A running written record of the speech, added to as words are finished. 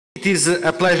It is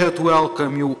a pleasure to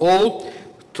welcome you all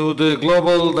to the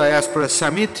Global Diaspora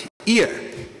Summit here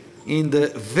in the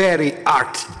very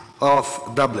heart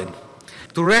of Dublin,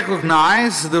 to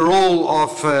recognize the role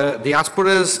of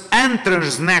diasporas and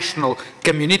transnational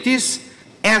communities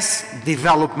as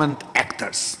development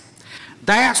actors.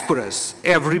 Diasporas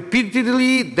have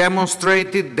repeatedly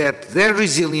demonstrated that their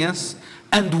resilience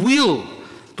and will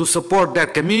to support their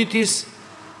communities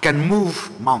can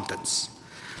move mountains.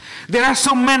 There are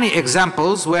so many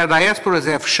examples where diasporas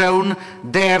have shown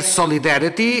their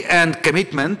solidarity and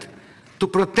commitment to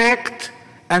protect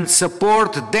and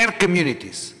support their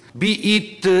communities, be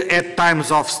it at times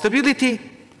of stability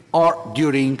or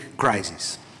during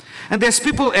crisis. And as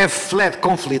people have fled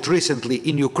conflict recently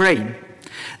in Ukraine,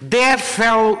 their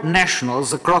fellow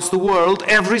nationals across the world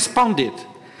have responded,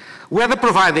 whether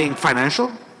providing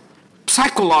financial,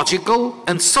 psychological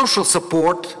and social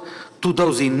support to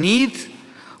those in need,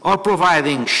 or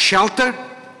providing shelter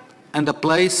and a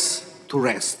place to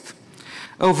rest.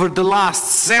 Over the last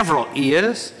several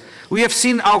years, we have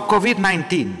seen how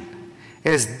COVID-19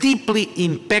 has deeply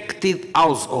impacted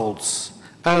households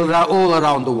all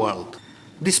around the world.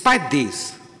 Despite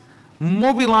this,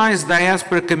 mobilized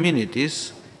diaspora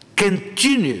communities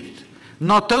continued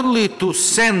not only to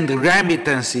send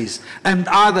remittances and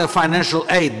other financial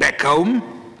aid back home,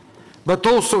 but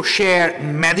also share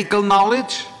medical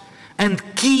knowledge and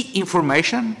key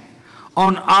information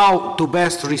on how to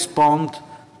best respond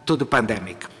to the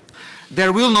pandemic.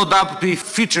 There will no doubt be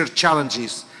future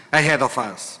challenges ahead of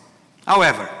us.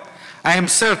 However, I am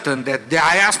certain that the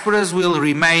diasporas will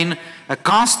remain a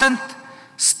constant,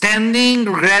 standing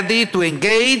ready to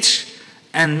engage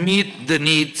and meet the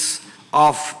needs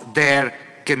of their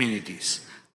communities.